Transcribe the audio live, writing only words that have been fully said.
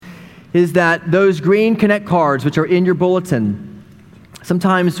is that those green Connect cards, which are in your bulletin,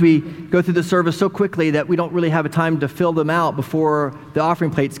 sometimes we go through the service so quickly that we don't really have a time to fill them out before the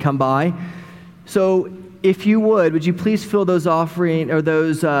offering plates come by. So if you would you please fill those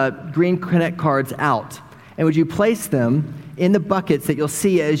green Connect cards out? And would you place them in the buckets that you'll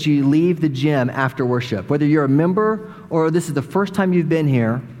see as you leave the gym after worship? Whether you're a member or this is the first time you've been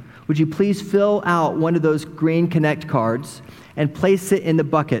here, would you please fill out one of those green Connect cards and place it in the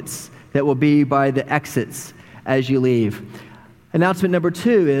buckets that will be by the exits as you leave. Announcement number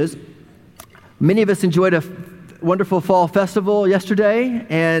 2 is, many of us enjoyed a wonderful fall festival yesterday,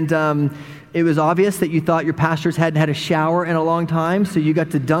 and it was obvious that you thought your pastors hadn't had a shower in a long time, so you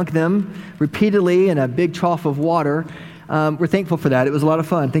got to dunk them repeatedly in a big trough of water. We're thankful for that. It was a lot of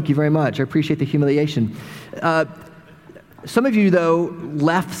fun. Thank you very much. I appreciate the humiliation. Some of you, though,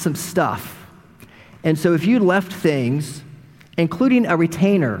 left some stuff. And so if you left things, including a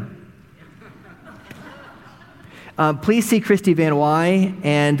retainer, please see Christy Van Wy,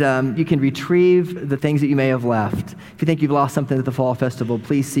 and you can retrieve the things that you may have left. If you think you've lost something at the Fall Festival,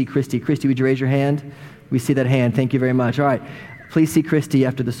 please see Christy. Christy, would you raise your hand? We see that hand. Thank you very much. All right. Please see Christy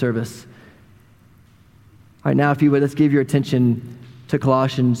after the service. All right, now if you would, let's give your attention to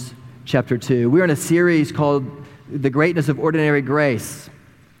Colossians chapter 2. We're in a series called The Greatness of Ordinary Grace.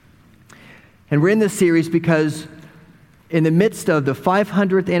 And we're in this series because in the midst of the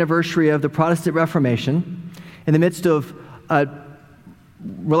 500th anniversary of the Protestant Reformation, in the midst of a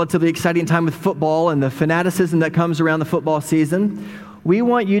relatively exciting time with football and the fanaticism that comes around the football season, we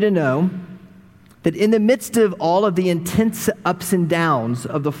want you to know that in the midst of all of the intense ups and downs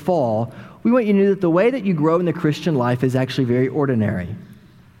of the fall, we want you to know that the way that you grow in the Christian life is actually very ordinary.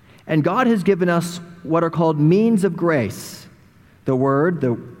 And God has given us what are called means of grace, the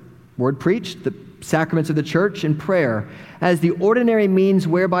word preached, the sacraments of the church, and prayer, as the ordinary means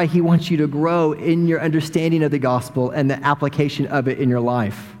whereby he wants you to grow in your understanding of the gospel and the application of it in your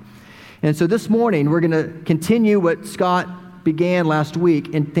life. And so this morning, we're going to continue what Scott began last week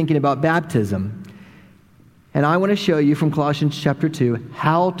in thinking about baptism. And I want to show you from Colossians chapter 2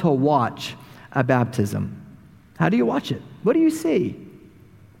 how to watch a baptism. How do you watch it? What do you see?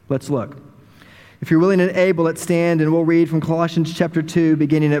 Let's look. If you're willing and able, let's stand and we'll read from Colossians chapter 2,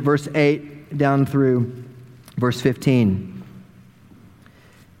 beginning at verse 8 down through verse 15.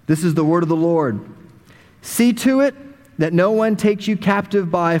 This is the word of the Lord. See to it that no one takes you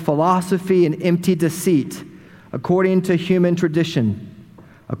captive by philosophy and empty deceit, according to human tradition,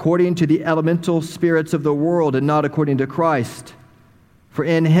 according to the elemental spirits of the world, and not according to Christ. For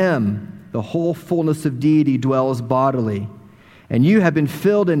in him the whole fullness of deity dwells bodily, and you have been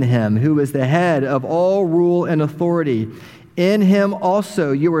filled in him, who is the head of all rule and authority. In him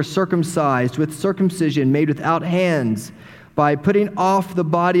also you were circumcised with circumcision made without hands, by putting off the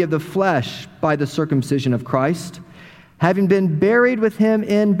body of the flesh by the circumcision of Christ, having been buried with him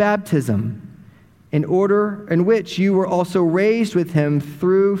in baptism, in order in which you were also raised with him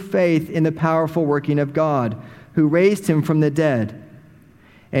through faith in the powerful working of God, who raised him from the dead.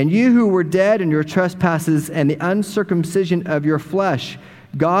 And you who were dead in your trespasses and the uncircumcision of your flesh,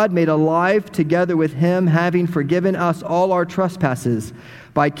 God made alive together with him, having forgiven us all our trespasses,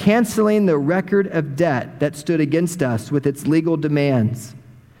 by canceling the record of debt that stood against us with its legal demands.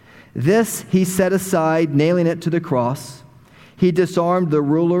 This he set aside, nailing it to the cross. He disarmed the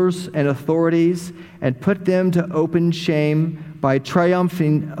rulers and authorities and put them to open shame by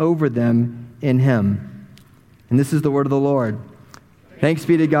triumphing over them in him. And this is the word of the Lord. Thanks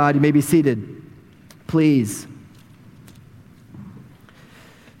be to God. You may be seated, please.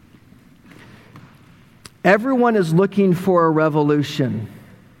 Everyone is looking for a revolution.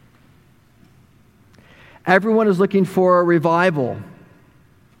 Everyone is looking for a revival.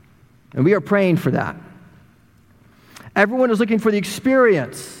 And we are praying for that. Everyone is looking for the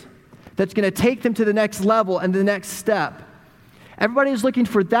experience that's going to take them to the next level and the next step. Everybody is looking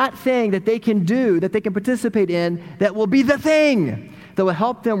for that thing that they can do, that they can participate in, that will be the thing that will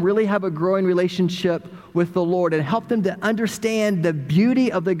help them really have a growing relationship with the Lord and help them to understand the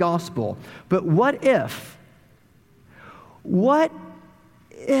beauty of the gospel. But what if,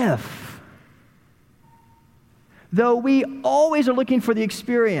 though we always are looking for the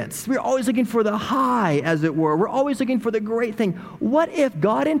experience, we're always looking for the high, as it were, we're always looking for the great thing, what if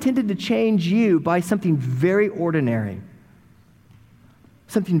God intended to change you by something very ordinary,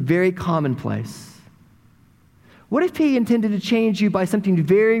 something very commonplace? What if he intended to change you by something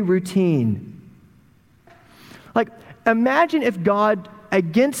very routine? Like, imagine if God,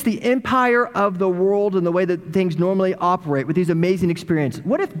 against the empire of the world and the way that things normally operate with these amazing experiences,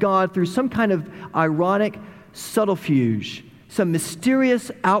 what if God, through some kind of ironic subterfuge, some mysterious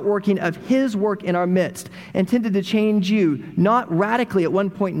outworking of his work in our midst, intended to change you, not radically at one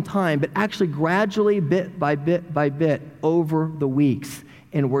point in time, but actually gradually, bit by bit by bit, over the weeks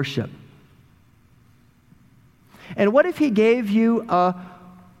in worship. And what if he gave you a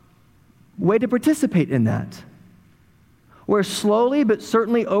way to participate in that? Where slowly but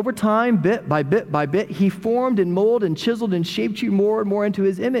certainly over time, bit by bit by bit, he formed and molded and chiseled and shaped you more and more into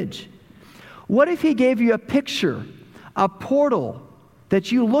his image. What if he gave you a picture, a portal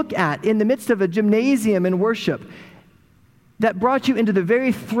that you look at in the midst of a gymnasium in worship that brought you into the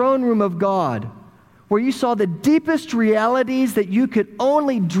very throne room of God, where you saw the deepest realities that you could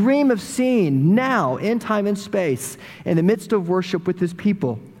only dream of seeing now in time and space in the midst of worship with his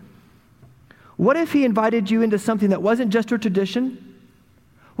people? What if he invited you into something that wasn't just a tradition?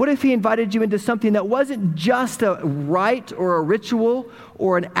 What if he invited you into something that wasn't just a rite or a ritual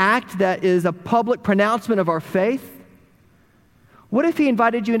or an act that is a public pronouncement of our faith? What if he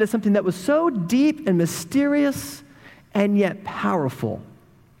invited you into something that was so deep and mysterious and yet powerful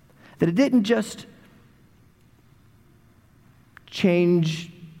that it didn't just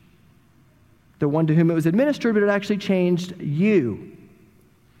change the one to whom it was administered, but it actually changed you?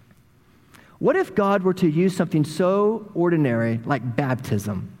 What if God were to use something so ordinary like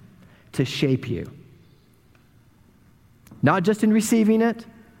baptism to shape you? Not just in receiving it,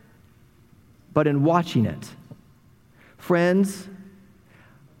 but in watching it. Friends,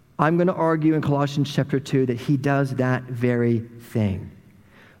 I'm going to argue in Colossians chapter 2 that he does that very thing.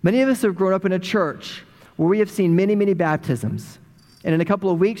 Many of us have grown up in a church where we have seen many, many baptisms. And in a couple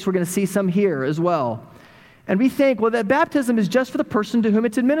of weeks, we're going to see some here as well. And we think, well, that baptism is just for the person to whom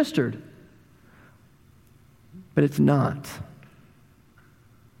it's administered. But it's not.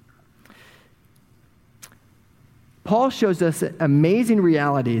 Paul shows us amazing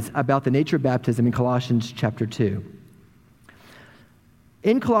realities about the nature of baptism in Colossians chapter 2.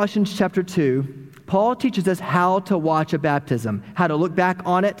 In Colossians chapter 2, Paul teaches us how to watch a baptism, how to look back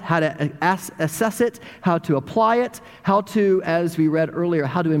on it, how to assess it, how to apply it, how to, as we read earlier,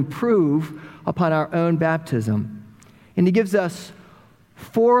 how to improve upon our own baptism. And he gives us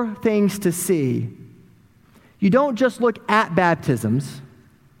 4 things to see. You don't just look at baptisms,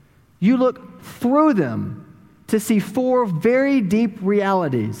 you look through them to see 4 very deep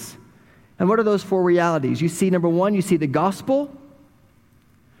realities. And what are those 4 realities? You see, number 1, you see the gospel.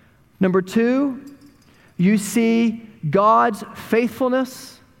 Number 2, you see God's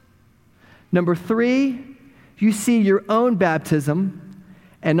faithfulness. Number 3, you see your own baptism.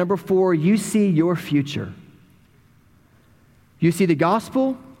 And number 4, you see your future. You see the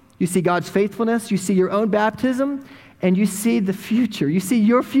gospel, you see God's faithfulness, you see your own baptism, and you see the future. You see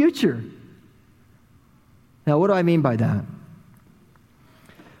your future. Now, what do I mean by that?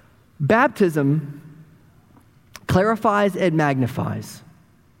 Baptism clarifies and magnifies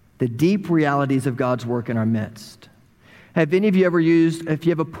the deep realities of God's work in our midst. Have any of you ever used, if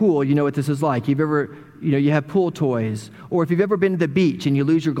you have a pool, you know what this is like. You've ever, you have pool toys. Or if you've ever been to the beach and you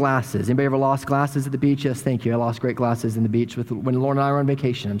lose your glasses. Anybody ever lost glasses at the beach? Yes, thank you. I lost great glasses in the beach when Lauren and I were on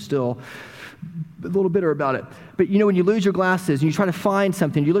vacation. I'm still a little bitter about it. But when you lose your glasses and you try to find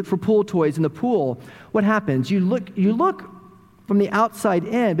something, you look for pool toys in the pool, what happens? You look from the outside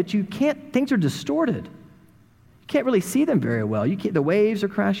in, but you can't, things are distorted. You can't really see them very well. The waves are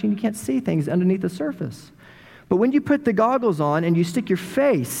crashing. You can't see things underneath the surface. But when you put the goggles on and you stick your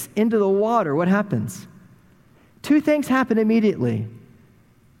face into the water, what happens? 2 things happen immediately.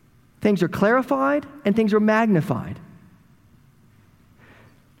 Things are clarified and things are magnified.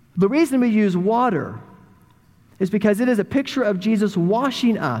 The reason we use water is because it is a picture of Jesus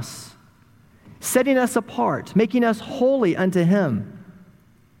washing us, setting us apart, making us holy unto him.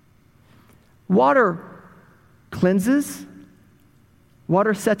 Water cleanses.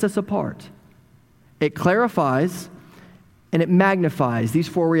 Water sets us apart. It clarifies and it magnifies these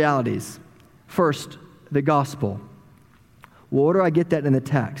 4 realities. First, the gospel. Well, where do I get that in the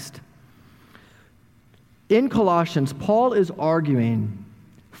text? In Colossians, Paul is arguing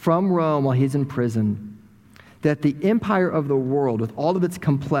from Rome while he's in prison that the empire of the world, with all of its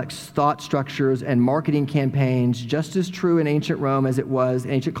complex thought structures and marketing campaigns, just as true in ancient Rome as it was,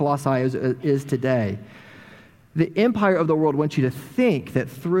 ancient Colossae is today, the empire of the world wants you to think that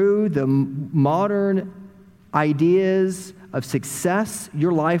through the modern ideas of success,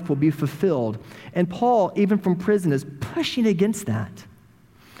 your life will be fulfilled. And Paul, even from prison, is pushing against that.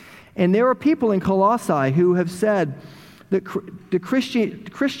 And there are people in Colossae who have said that the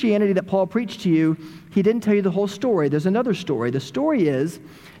Christianity that Paul preached to you, he didn't tell you the whole story. There's another story. The story is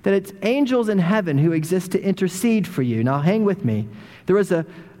that it's angels in heaven who exist to intercede for you. Now, hang with me. There was a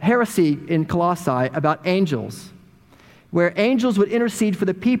heresy in Colossae about angels. where angels would intercede for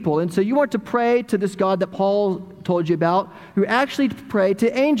the people. And so you weren't to pray to this God that Paul told you about, who actually prayed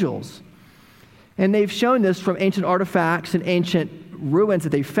to angels. And they've shown this from ancient artifacts and ancient ruins that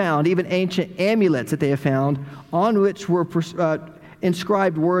they found, even ancient amulets that they have found, on which were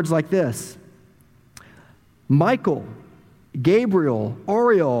inscribed words like this: Michael, Gabriel,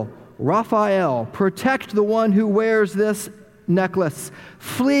 Oriel, Raphael, protect the one who wears this necklace.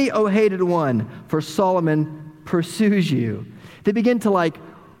 Flee, O hated one, for Solomon pursues you. They begin to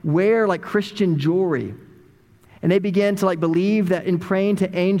wear Christian jewelry. And they began to believe that in praying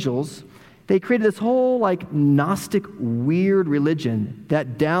to angels, they created this whole Gnostic weird religion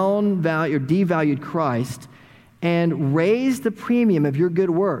that devalued Christ and raised the premium of your good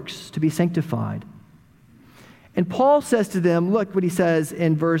works to be sanctified. And Paul says to them, look what he says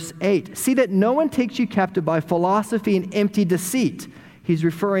in verse 8, see that no one takes you captive by philosophy and empty deceit. He's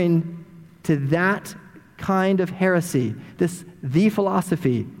referring to that kind of heresy, the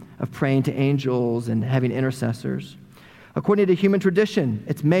philosophy of praying to angels and having intercessors. According to human tradition,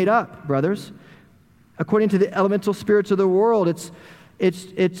 it's made up, brothers. According to the elemental spirits of the world,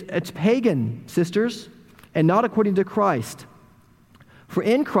 it's pagan, sisters, and not according to Christ. For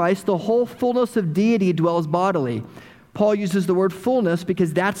in Christ, the whole fullness of deity dwells bodily. Paul uses the word fullness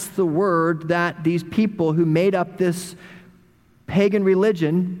because that's the word that these people who made up this pagan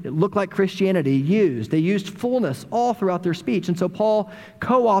religion, it looked like Christianity, used. They used fullness all throughout their speech. And so Paul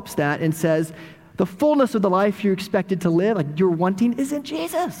co-opts that and says, the fullness of the life you're expected to live, you're wanting, is in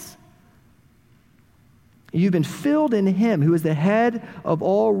Jesus. You've been filled in him who is the head of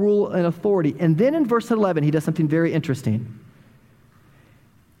all rule and authority. And then in verse 11, he does something very interesting.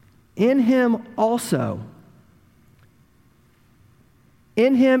 In him also.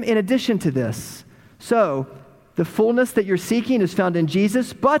 In him in addition to this. So, the fullness that you're seeking is found in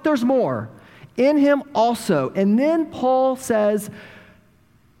Jesus, but there's more. In him also. And then Paul says,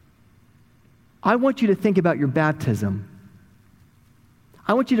 I want you to think about your baptism.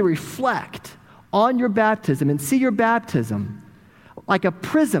 I want you to reflect on your baptism and see your baptism like a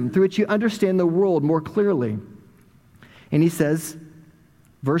prism through which you understand the world more clearly. And he says,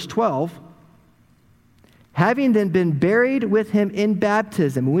 verse 12, having then been buried with him in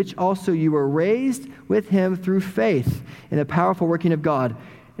baptism, in which also you were raised with him through faith in the powerful working of God.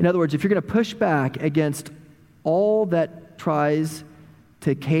 In other words, if you're going to push back against all that tries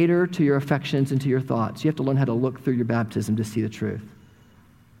to cater to your affections and to your thoughts, you have to learn how to look through your baptism to see the truth.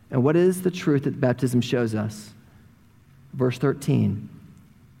 And what is the truth that baptism shows us? Verse 13,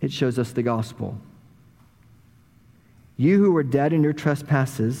 it shows us the gospel. You who were dead in your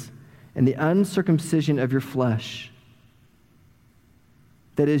trespasses and the uncircumcision of your flesh,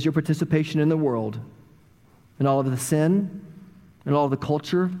 that is your participation in the world and all of the sin and all of the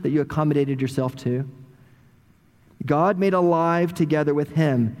culture that you accommodated yourself to, God made alive together with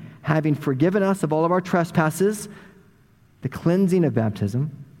him, having forgiven us of all of our trespasses, the cleansing of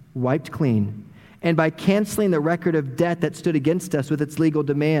baptism, wiped clean, and by canceling the record of debt that stood against us with its legal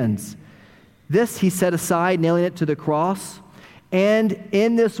demands. This he set aside, nailing it to the cross. And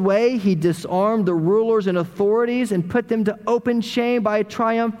in this way, he disarmed the rulers and authorities and put them to open shame by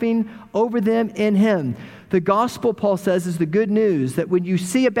triumphing over them in him. The gospel, Paul says, is the good news that when you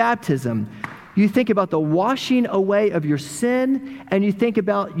see a baptism, you think about the washing away of your sin, and you think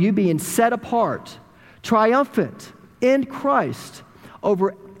about you being set apart, triumphant in Christ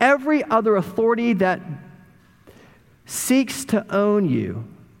over every other authority that seeks to own you.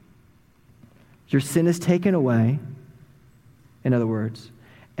 Your sin is taken away, in other words,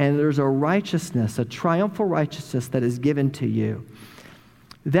 and there's a righteousness, a triumphal righteousness that is given to you.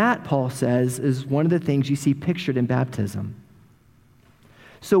 That, Paul says, is one of the things you see pictured in baptism.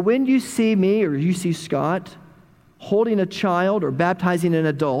 So when you see me or you see Scott holding a child or baptizing an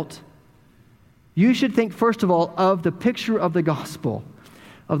adult, you should think, first of all, of the picture of the gospel,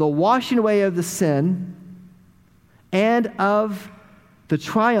 of the washing away of the sin, and of the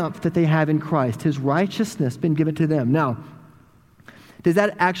triumph that they have in Christ, his righteousness been given to them. Now, does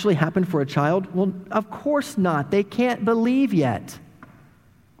that actually happen for a child? Well, of course not. They can't believe yet.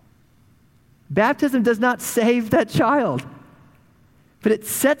 Baptism does not save that child, but it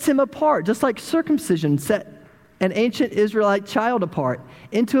sets him apart, just like circumcision set an ancient Israelite child apart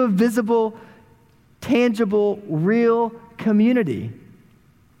into a visible, tangible, real community,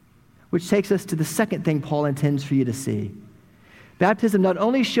 which takes us to the second thing Paul intends for you to see. Baptism not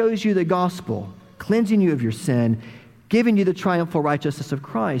only shows you the gospel, cleansing you of your sin, giving you the triumphal righteousness of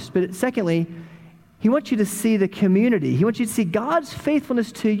Christ, but secondly, he wants you to see the community. He wants you to see God's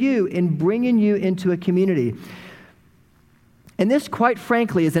faithfulness to you in bringing you into a community. And this, quite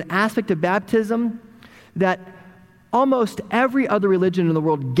frankly, is an aspect of baptism that almost every other religion in the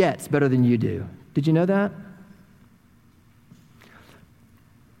world gets better than you do. Did you know that?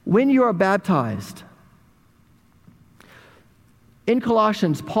 When you are baptized, in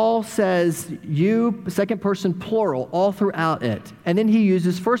Colossians, Paul says you, second person plural, all throughout it. And then he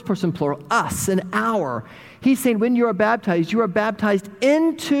uses first person plural, us and our. He's saying when you are baptized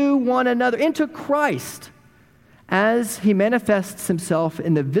into one another, into Christ, as he manifests himself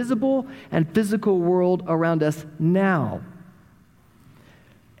in the visible and physical world around us now.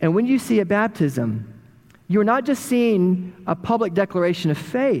 And when you see a baptism, you're not just seeing a public declaration of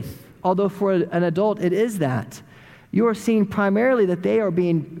faith, although for an adult it is that. You are seeing primarily that they are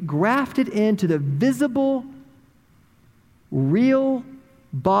being grafted into the visible, real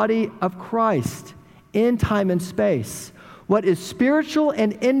body of Christ in time and space. What is spiritual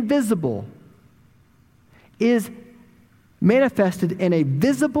and invisible is manifested in a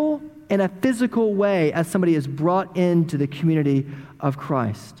visible and a physical way as somebody is brought into the community of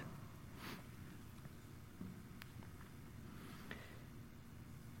Christ.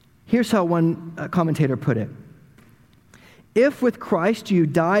 Here's how one commentator put it. If with Christ you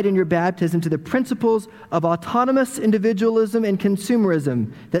died in your baptism to the principles of autonomous individualism and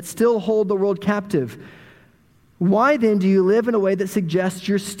consumerism that still hold the world captive, why then do you live in a way that suggests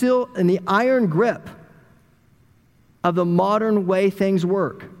you're still in the iron grip of the modern way things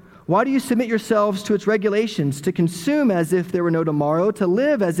work? Why do you submit yourselves to its regulations, to consume as if there were no tomorrow, to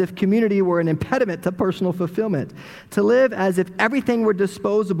live as if community were an impediment to personal fulfillment, to live as if everything were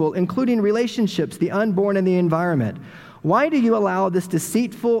disposable, including relationships, the unborn, and the environment? Why do you allow this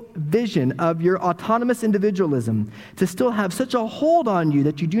deceitful vision of your autonomous individualism to still have such a hold on you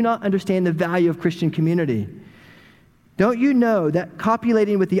that you do not understand the value of Christian community? Don't you know that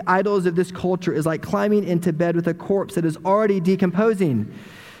copulating with the idols of this culture is like climbing into bed with a corpse that is already decomposing?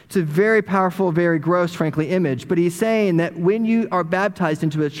 It's a very powerful, very gross, frankly, image. But he's saying that when you are baptized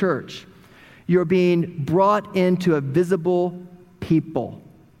into a church, you're being brought into a visible people.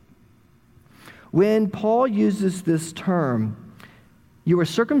 When Paul uses this term, you are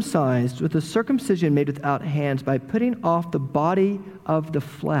circumcised with a circumcision made without hands by putting off the body of the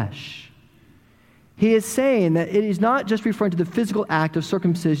flesh. He is saying that it is not just referring to the physical act of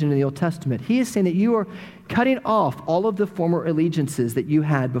circumcision in the Old Testament. He is saying that you are cutting off all of the former allegiances that you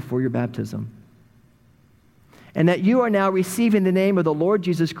had before your baptism. And that you are now receiving the name of the Lord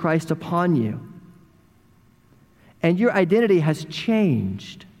Jesus Christ upon you. And your identity has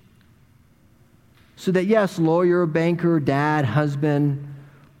changed. So that yes, lawyer, banker, dad, husband,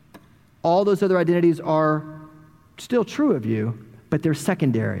 all those other identities are still true of you, but they're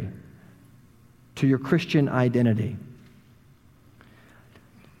secondary to your Christian identity.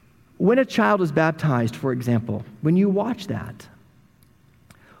 When a child is baptized, for example, when you watch that,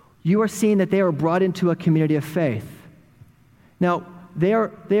 you are seeing that they are brought into a community of faith. Now, they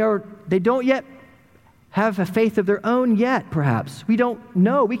don't yet have a faith of their own yet, perhaps. We don't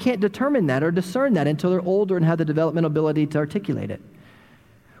know. We can't determine that or discern that until they're older and have the developmental ability to articulate it.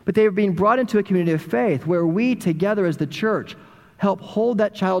 But they are being brought into a community of faith where we together as the church help hold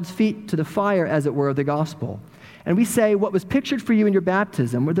that child's feet to the fire, as it were, of the gospel. And we say what was pictured for you in your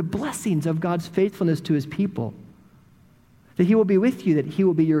baptism were the blessings of God's faithfulness to his people. That he will be with you, that he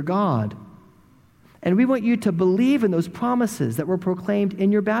will be your God. And we want you to believe in those promises that were proclaimed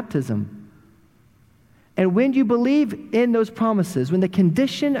in your baptism. And when you believe in those promises, when the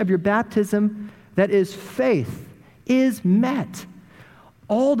condition of your baptism, that is faith, is met,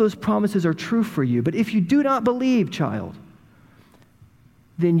 all those promises are true for you. But if you do not believe, child,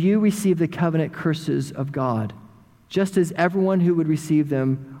 then you receive the covenant curses of God, just as everyone who would receive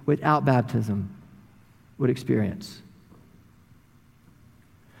them without baptism would experience.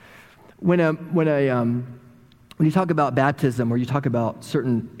 When you talk about baptism or you talk about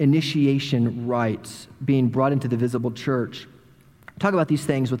certain initiation rites being brought into the visible church, talk about these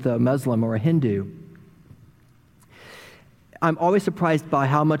things with a Muslim or a Hindu. I'm always surprised by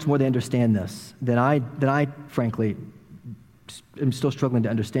how much more they understand this than I frankly am still struggling to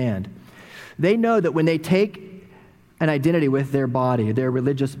understand. They know that when they take an identity with their body, their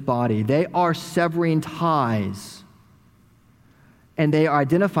religious body, they are severing ties and they are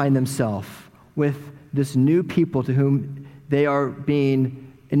identifying themselves with this new people to whom they are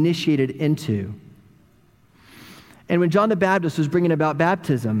being initiated into. And when John the Baptist was bringing about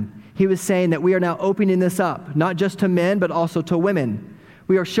baptism, he was saying that we are now opening this up, not just to men, but also to women.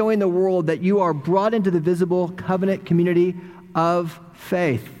 We are showing the world that you are brought into the visible covenant community of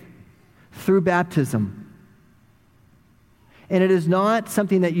faith through baptism. And it is not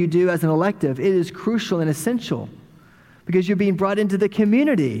something that you do as an elective. It is crucial and essential because you're being brought into the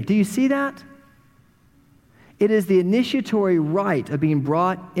community. Do you see that? It is the initiatory rite of being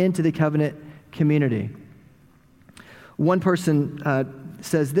brought into the covenant community. One person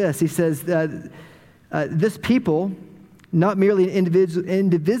says this. He says that this people, not merely an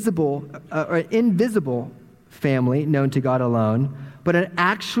invisible family known to God alone, but an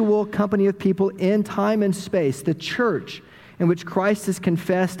actual company of people in time and space, the church in which Christ is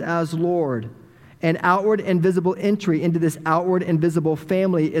confessed as Lord. An outward and visible entry into this outward and visible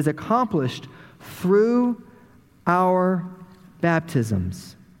family is accomplished through our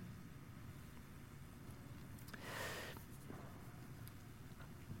baptisms.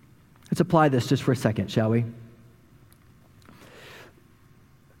 Let's apply this just for a second, shall we?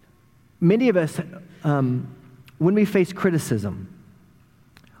 Many of us, when we face criticism,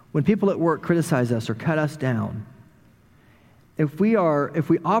 when people at work criticize us or cut us down, if we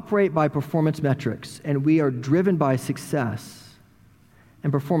operate by performance metrics and we are driven by success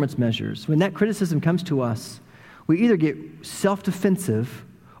and performance measures, when that criticism comes to us, we either get self-defensive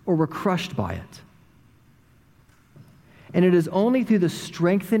or we're crushed by it. And it is only through the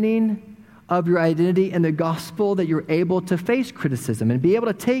strengthening of your identity and the gospel that you're able to face criticism and be able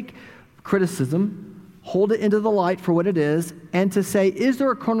to take criticism, hold it into the light for what it is, and to say, is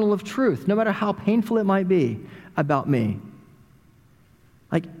there a kernel of truth, no matter how painful it might be, about me?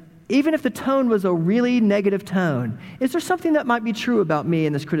 Like, even if the tone was a really negative tone, is there something that might be true about me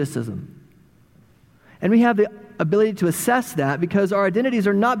in this criticism? And we have the ability to assess that because our identities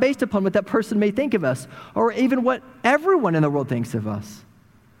are not based upon what that person may think of us or even what everyone in the world thinks of us.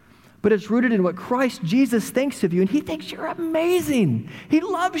 But it's rooted in what Christ Jesus thinks of you, and he thinks you're amazing. He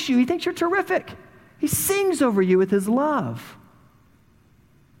loves you. He thinks you're terrific. He sings over you with his love.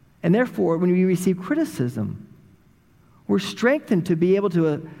 And therefore, when we receive criticism, we're strengthened to be able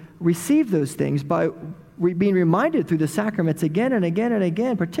to receive those things by being reminded through the sacraments again and again and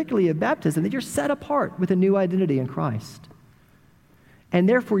again, particularly of baptism, that you're set apart with a new identity in Christ. And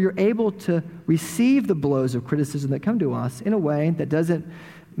therefore, you're able to receive the blows of criticism that come to us in a way that doesn't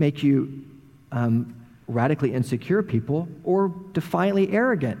make you radically insecure people or defiantly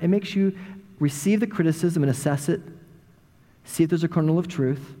arrogant. It makes you receive the criticism and assess it, see if there's a kernel of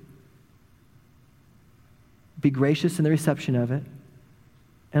truth, be gracious in the reception of it,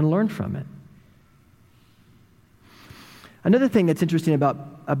 and learn from it. Another thing that's interesting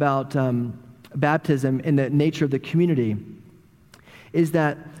about baptism and the nature of the community is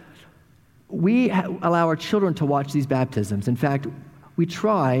that we allow our children to watch these baptisms. In fact, we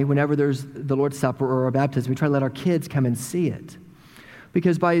try, whenever there's the Lord's Supper or a baptism, we try to let our kids come and see it.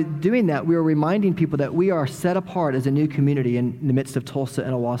 Because by doing that, we are reminding people that we are set apart as a new community in the midst of Tulsa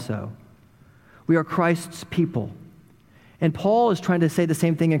and Owasso. We are Christ's people. And Paul is trying to say the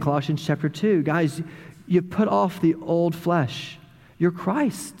same thing in Colossians chapter 2. Guys, you've put off the old flesh. You're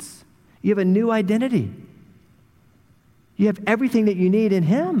Christ's. You have a new identity. You have everything that you need in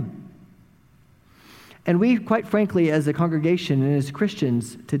him. And we, quite frankly, as a congregation and as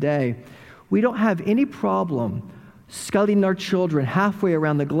Christians today, we don't have any problem sculling our children halfway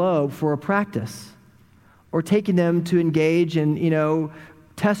around the globe for a practice or taking them to engage in,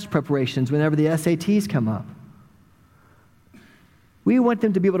 test preparations whenever the SATs come up. We want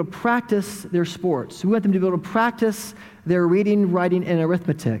them to be able to practice their sports. We want them to be able to practice their reading, writing, and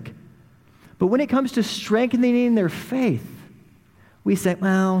arithmetic. But when it comes to strengthening their faith, we say,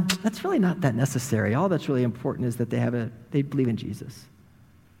 well, that's really not that necessary. All that's really important is that they believe in Jesus.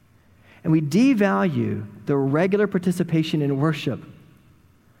 And we devalue the regular participation in worship.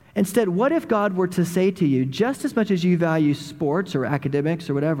 Instead, what if God were to say to you, just as much as you value sports or academics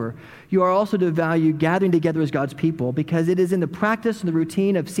or whatever, you are also to value gathering together as God's people, because it is in the practice and the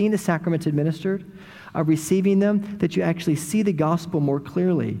routine of seeing the sacraments administered, of receiving them, that you actually see the gospel more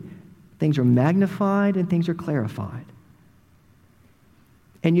clearly. Things are magnified and things are clarified.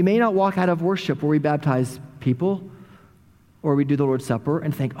 And you may not walk out of worship where we baptize people or we do the Lord's Supper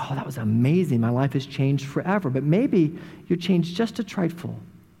and think, oh, that was amazing. My life has changed forever. But maybe you're changed just a trifle.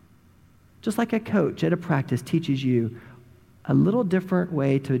 Just like a coach at a practice teaches you a little different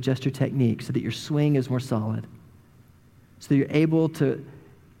way to adjust your technique so that your swing is more solid, so that you're able to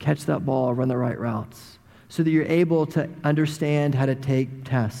catch that ball, run the right routes, so that you're able to understand how to take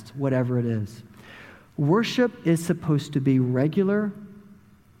tests, whatever it is. Worship is supposed to be regular,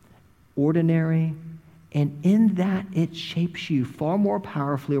 ordinary, and in that it shapes you far more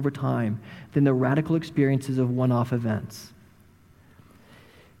powerfully over time than the radical experiences of one-off events.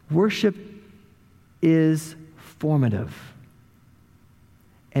 Worship is formative.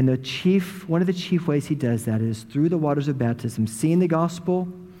 And one of the chief ways he does that is through the waters of baptism, seeing the gospel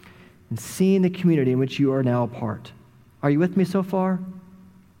and seeing the community in which you are now a part. Are you with me so far?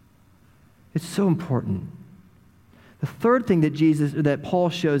 It's so important. The third thing that Paul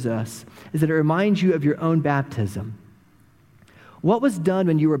shows us is that it reminds you of your own baptism. What was done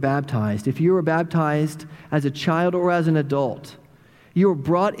when you were baptized? If you were baptized as a child or as an adult, you were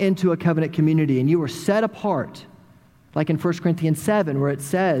brought into a covenant community and you were set apart. Like in 1 Corinthians 7, where it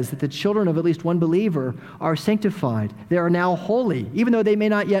says that the children of at least one believer are sanctified. They are now holy. Even though they may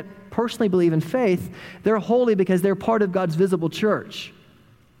not yet personally believe in faith, they're holy because they're part of God's visible church.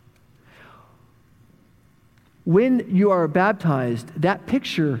 When you are baptized, that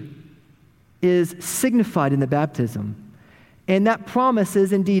picture is signified in the baptism. And that promise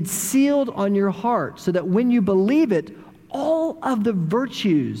is indeed sealed on your heart so that when you believe it, all of the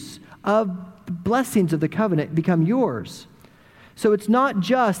virtues of the blessings of the covenant become yours. So it's not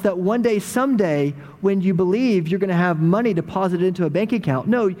just that one day, someday, when you believe you're going to have money deposited into a bank account.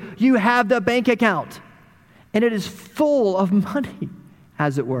 No, you have the bank account. And it is full of money,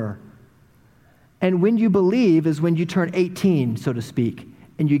 as it were. And when you believe is when you turn 18, so to speak,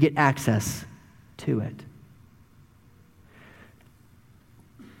 and you get access to it.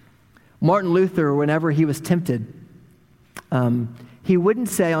 Martin Luther, whenever he was tempted, he wouldn't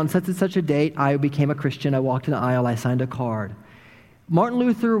say, on such and such a date, I became a Christian, I walked in the aisle, I signed a card. Martin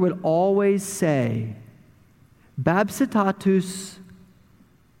Luther would always say, Baptitatus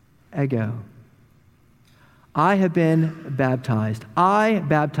ego. I have been baptized. I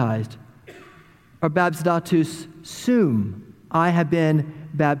baptized. Or Baptitatus sum. I have been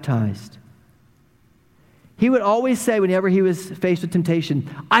baptized. He would always say whenever he was faced with temptation,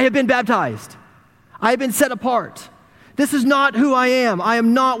 I have been baptized. I have been set apart. This is not who I am. I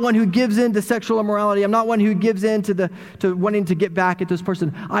am not one who gives in to sexual immorality. I'm not one who gives in to wanting to get back at this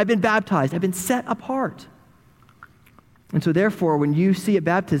person. I've been baptized. I've been set apart. And so therefore, when you see a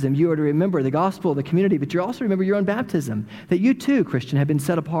baptism, you are to remember the gospel, the community, but you also remember your own baptism, that you too, Christian, have been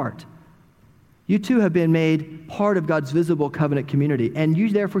set apart. You too have been made part of God's visible covenant community, and you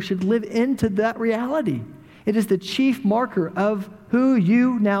therefore should live into that reality. It is the chief marker of who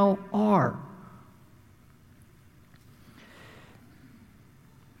you now are.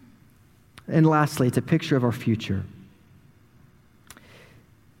 And lastly, it's a picture of our future.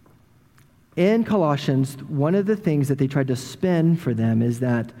 In Colossians, one of the things that they tried to spin for them is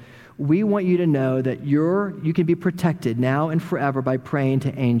that we want you to know that you can be protected now and forever by praying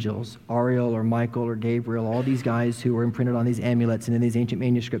to angels, Ariel or Michael or Gabriel, all these guys who were imprinted on these amulets and in these ancient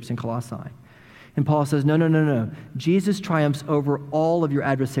manuscripts in Colossae. And Paul says, no. Jesus triumphs over all of your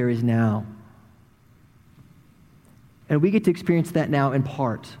adversaries now. And we get to experience that now in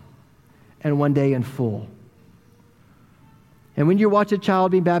part and one day in full. And when you watch a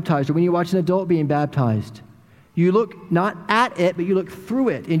child being baptized or when you watch an adult being baptized, you look not at it, but you look through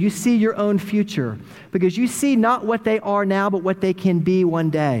it and you see your own future because you see not what they are now, but what they can be one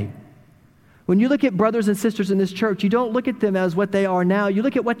day. When you look at brothers and sisters in this church, you don't look at them as what they are now. You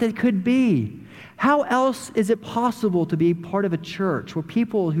look at what they could be. How else is it possible to be part of a church where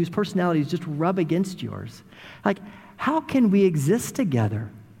people whose personalities just rub against yours? Like, how can we exist together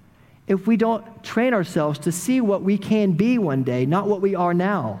if we don't train ourselves to see what we can be one day, not what we are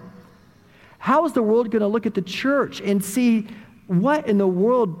now? How is the world going to look at the church and see what in the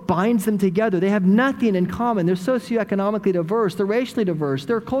world binds them together? They have nothing in common. They're socioeconomically diverse. They're racially diverse.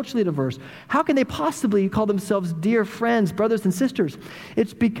 They're culturally diverse. How can they possibly call themselves dear friends, brothers and sisters?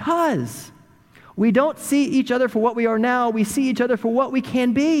 It's because we don't see each other for what we are now. We see each other for what we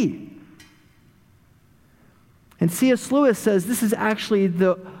can be. And C.S. Lewis says this is actually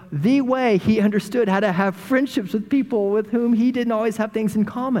the way he understood how to have friendships with people with whom he didn't always have things in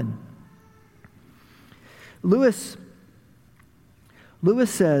common. Lewis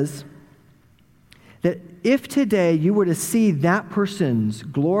says that if today you were to see that person's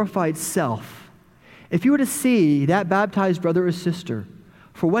glorified self, if you were to see that baptized brother or sister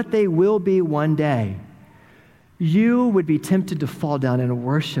for what they will be one day, you would be tempted to fall down and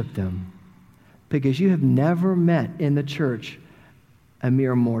worship them because you have never met in the church a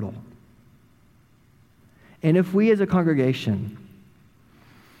mere mortal. And if we as a congregation,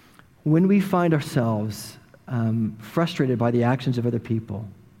 when we find ourselves frustrated by the actions of other people,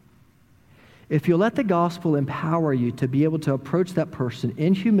 if you let the gospel empower you to be able to approach that person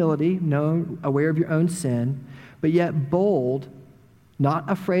in humility, aware of your own sin, but yet bold, not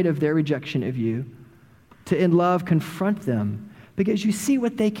afraid of their rejection of you, to in love confront them because you see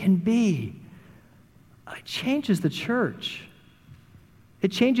what they can be, it changes the church.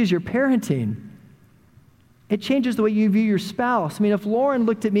 It changes your parenting. It changes the way you view your spouse. I mean, if Lauren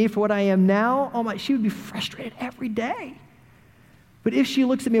looked at me for what I am now, she would be frustrated every day. But if she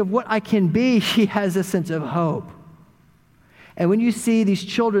looks at me of what I can be, she has a sense of hope. And when you see these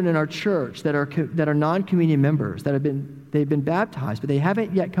children in our church that are non-communion members, they've been baptized, but they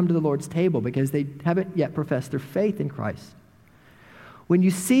haven't yet come to the Lord's table because they haven't yet professed their faith in Christ. When you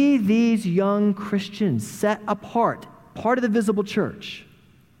see these young Christians set apart, part of the visible church,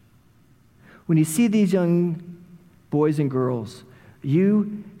 when you see these young boys and girls,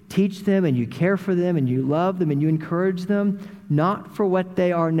 you teach them and you care for them and you love them and you encourage them, not for what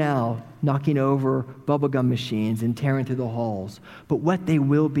they are now, knocking over bubblegum machines and tearing through the halls, but what they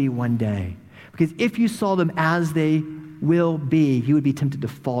will be one day. Because if you saw them as they will be, you would be tempted to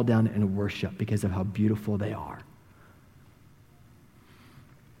fall down and worship because of how beautiful they are.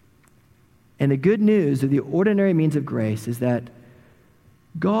 And the good news of the ordinary means of grace is that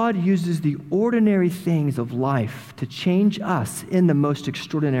God uses the ordinary things of life to change us in the most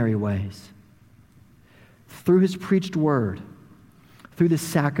extraordinary ways. Through his preached word, through the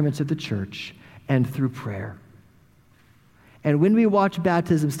sacraments of the church, and through prayer. And when we watch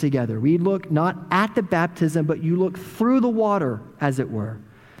baptisms together, we look not at the baptism, but you look through the water, as it were,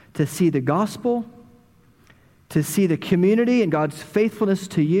 to see the gospel, to see the community and God's faithfulness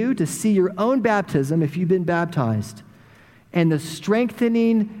to you, to see your own baptism if you've been baptized, and the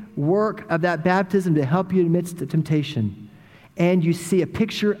strengthening work of that baptism to help you amidst the temptation. And you see a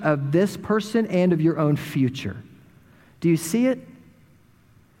picture of this person and of your own future. Do you see it?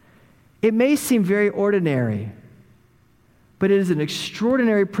 It may seem very ordinary, but it is an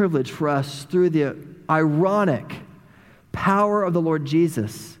extraordinary privilege for us through the ironic power of the Lord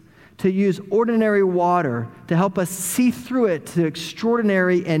Jesus to use ordinary water to help us see through it to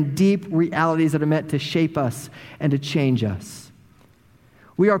extraordinary and deep realities that are meant to shape us and to change us.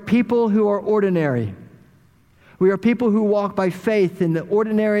 We are people who are ordinary. We are people who walk by faith in the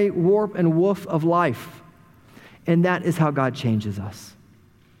ordinary warp and woof of life. And that is how God changes us.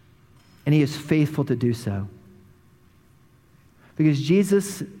 And he is faithful to do so. Because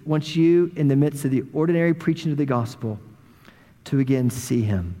Jesus wants you, in the midst of the ordinary preaching of the gospel, to again see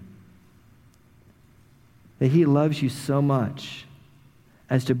him. That he loves you so much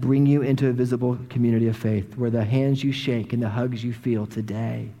as to bring you into a visible community of faith where the hands you shake and the hugs you feel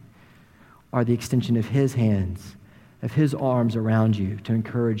today are the extension of his hands, of his arms around you to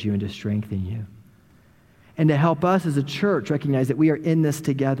encourage you and to strengthen you. And to help us as a church recognize that we are in this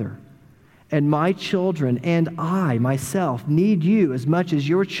together. And my children and I, myself, need you as much as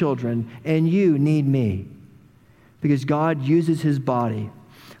your children and you need me. Because God uses his body.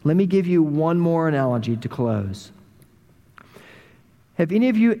 Let me give you one more analogy to close. Have any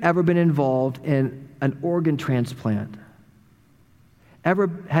of you ever been involved in an organ transplant? Ever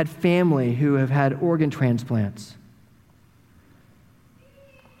had family who have had organ transplants?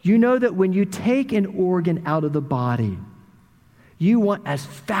 You know that when you take an organ out of the body, you want as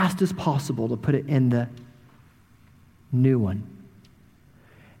fast as possible to put it in the new one.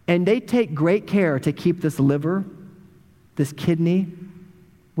 And they take great care to keep this liver, this kidney,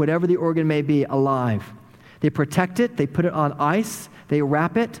 whatever the organ may be, alive. They protect it, they put it on ice, they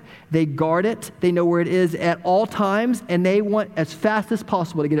wrap it, they guard it, they know where it is at all times, and they want as fast as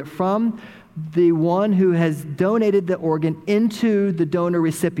possible to get it from the one who has donated the organ into the donor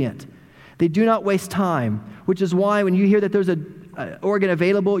recipient. They do not waste time, which is why when you hear that there's an organ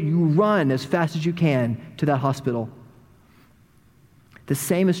available, you run as fast as you can to that hospital. The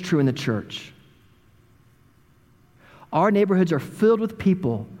same is true in the church. Our neighborhoods are filled with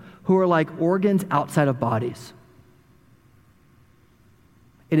people who are like organs outside of bodies.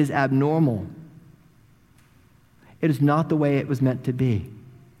 It is abnormal. It is not the way it was meant to be.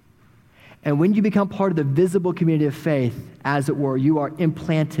 And when you become part of the visible community of faith, as it were, you are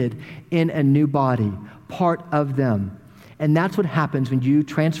implanted in a new body, part of them. And that's what happens when you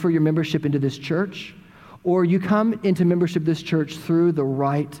transfer your membership into this church, or you come into membership of this church through the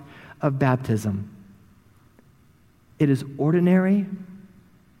rite of baptism. It is ordinary,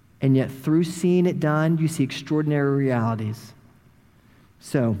 and yet through seeing it done, you see extraordinary realities.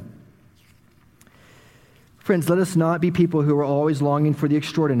 So, friends, let us not be people who are always longing for the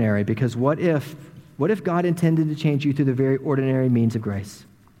extraordinary, because what if God intended to change you through the very ordinary means of grace?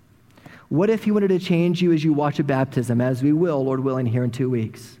 What if he wanted to change you as you watch a baptism, as we will, Lord willing, here in 2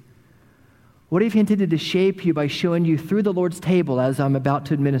 weeks? What if he intended to shape you by showing you through the Lord's table, as I'm about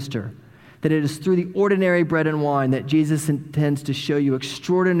to administer, that it is through the ordinary bread and wine that Jesus intends to show you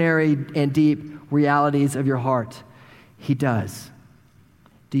extraordinary and deep realities of your heart? He does.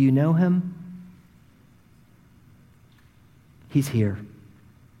 Do you know him? He's here.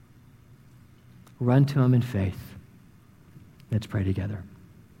 Run to him in faith. Let's pray together.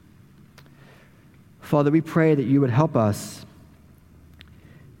 Father, we pray that you would help us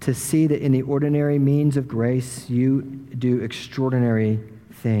to see that in the ordinary means of grace, you do extraordinary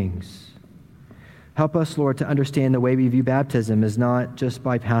things. Help us, Lord, to understand the way we view baptism is not just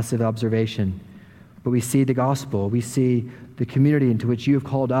by passive observation, but we see the gospel. We see the community into which you have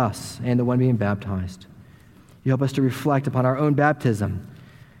called us and the one being baptized. You help us to reflect upon our own baptism,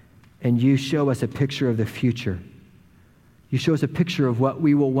 and you show us a picture of the future. You show us a picture of what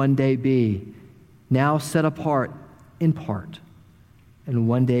we will one day be, now set apart in part. And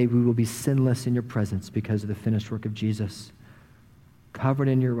one day we will be sinless in your presence because of the finished work of Jesus, covered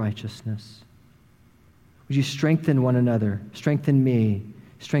in your righteousness. Would you strengthen one another, strengthen me,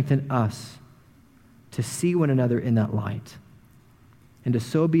 strengthen us to see one another in that light, and to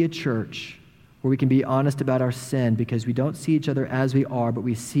so be a church where we can be honest about our sin because we don't see each other as we are, but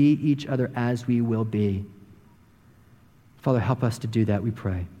we see each other as we will be. Father, help us to do that, we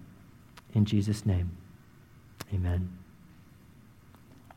pray. In Jesus' name, amen.